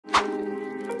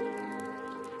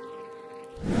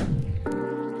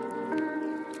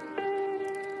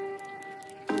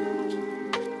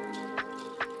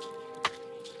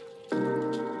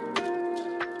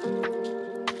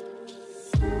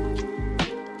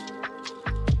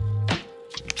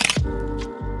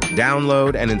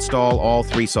Download and install all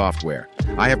 3 software.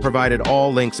 I have provided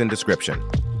all links in description.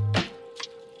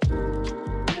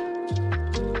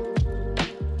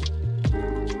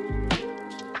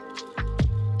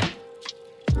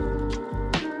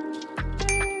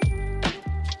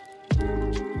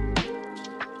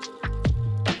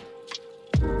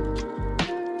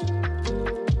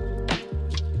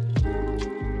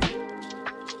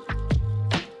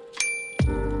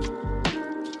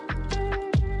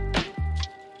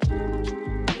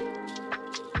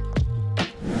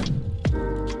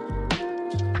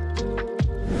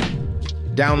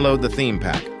 Download the theme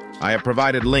pack. I have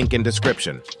provided link in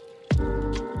description.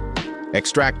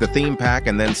 Extract the theme pack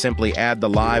and then simply add the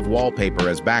live wallpaper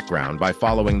as background by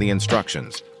following the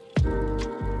instructions.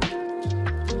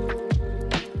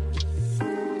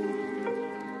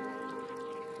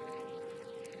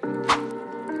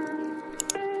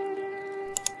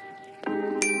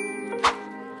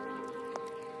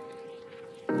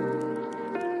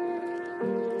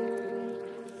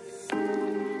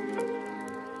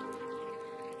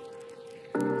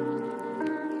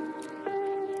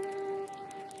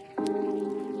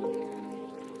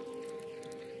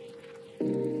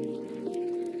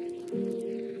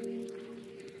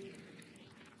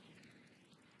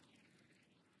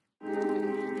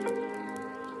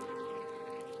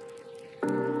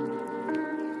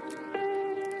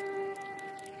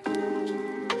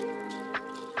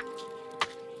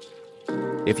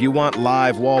 If you want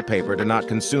live wallpaper to not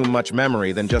consume much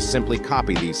memory, then just simply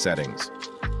copy these settings.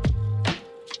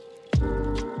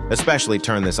 Especially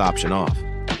turn this option off.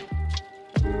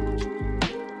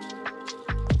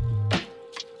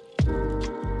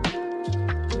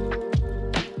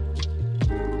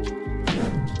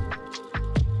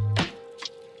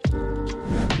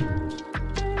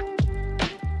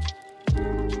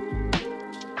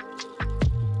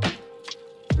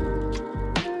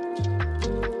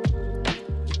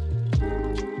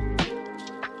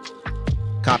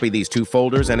 Copy these 2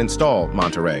 folders and install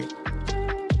Monterey.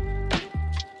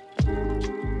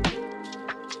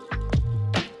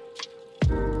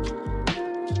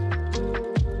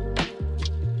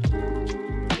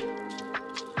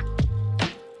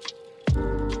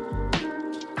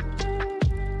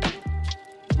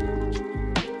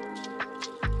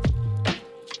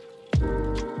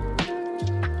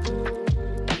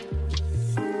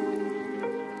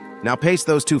 Now paste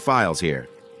those 2 files here.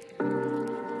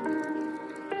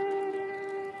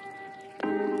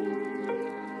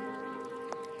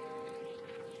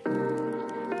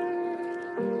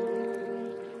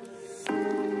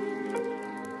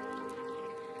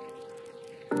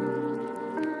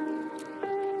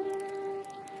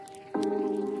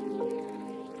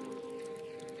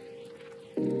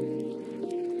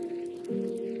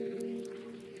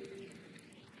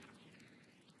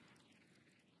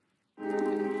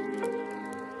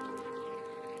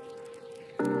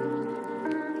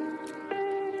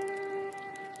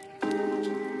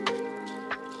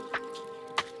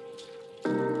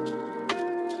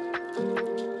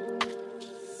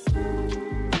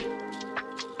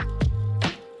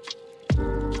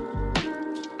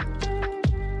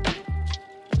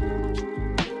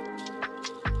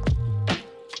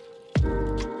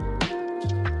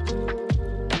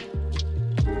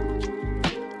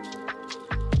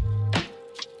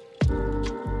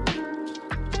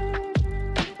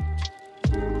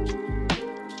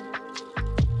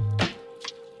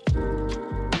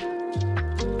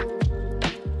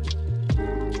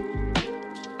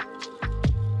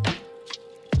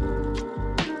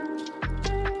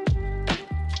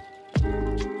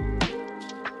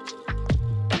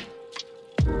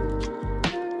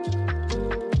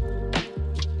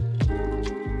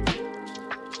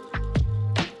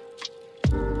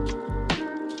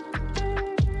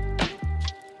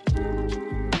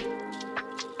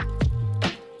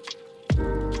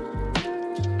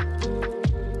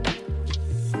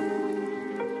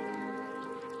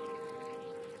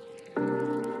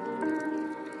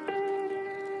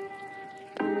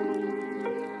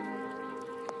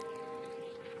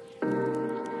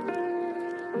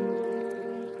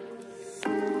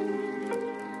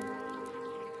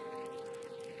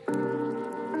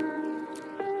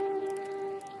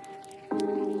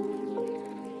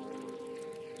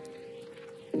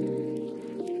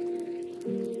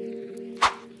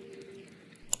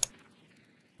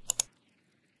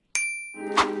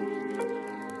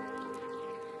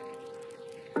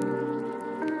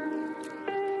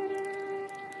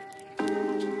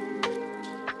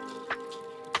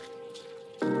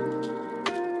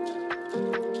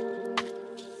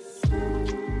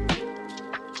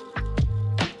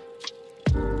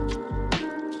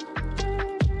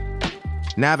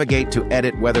 Navigate to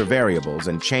edit weather variables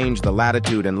and change the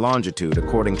latitude and longitude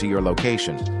according to your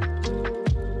location.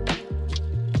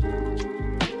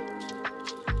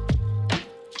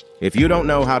 If you don't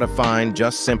know how to find,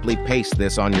 just simply paste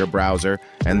this on your browser,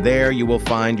 and there you will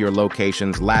find your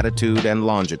location's latitude and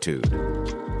longitude.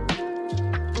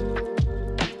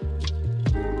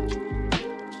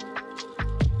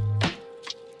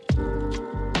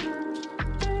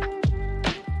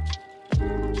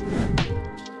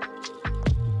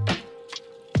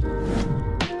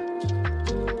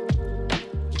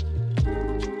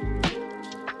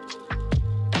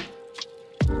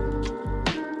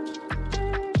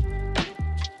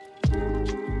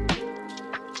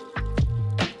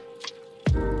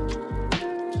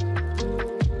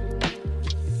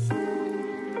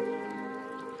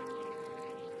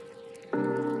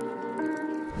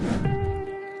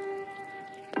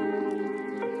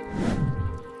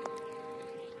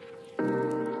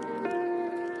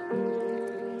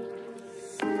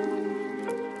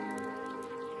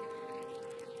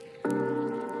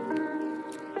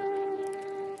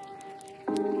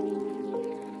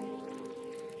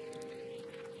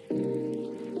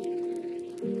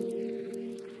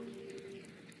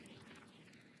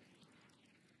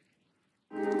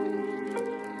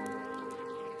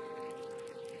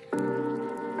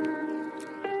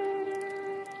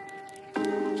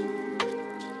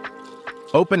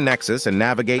 Open Nexus and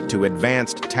navigate to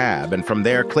Advanced tab, and from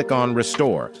there click on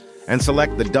Restore, and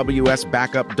select the WS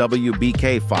Backup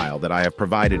WBK file that I have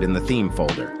provided in the theme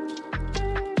folder.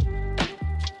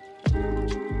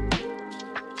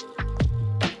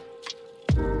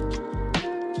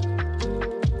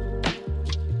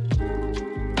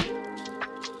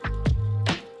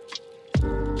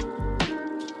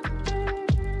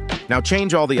 Now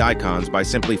change all the icons by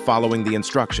simply following the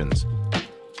instructions.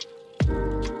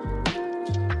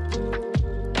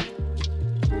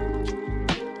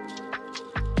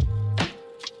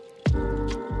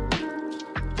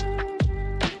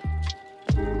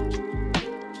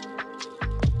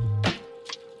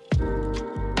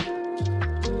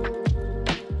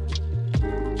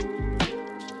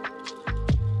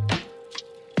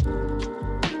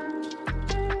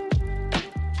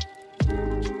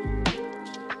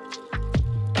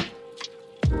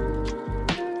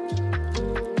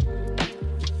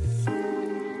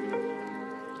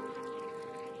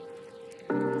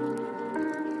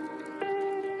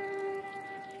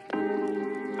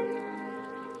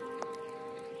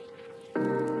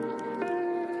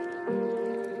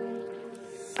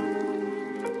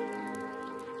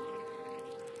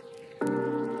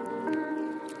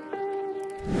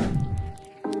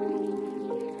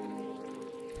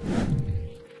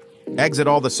 Exit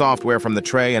all the software from the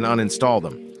tray and uninstall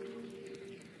them.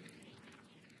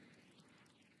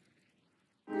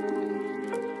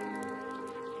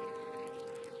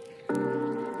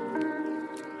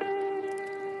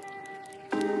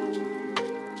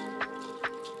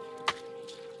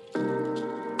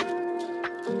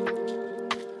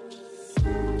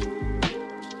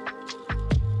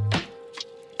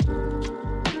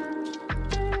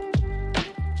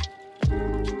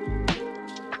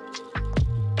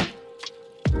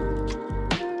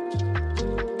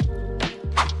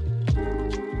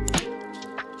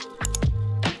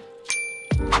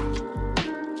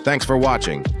 Thanks for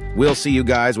watching. We'll see you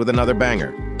guys with another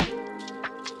banger.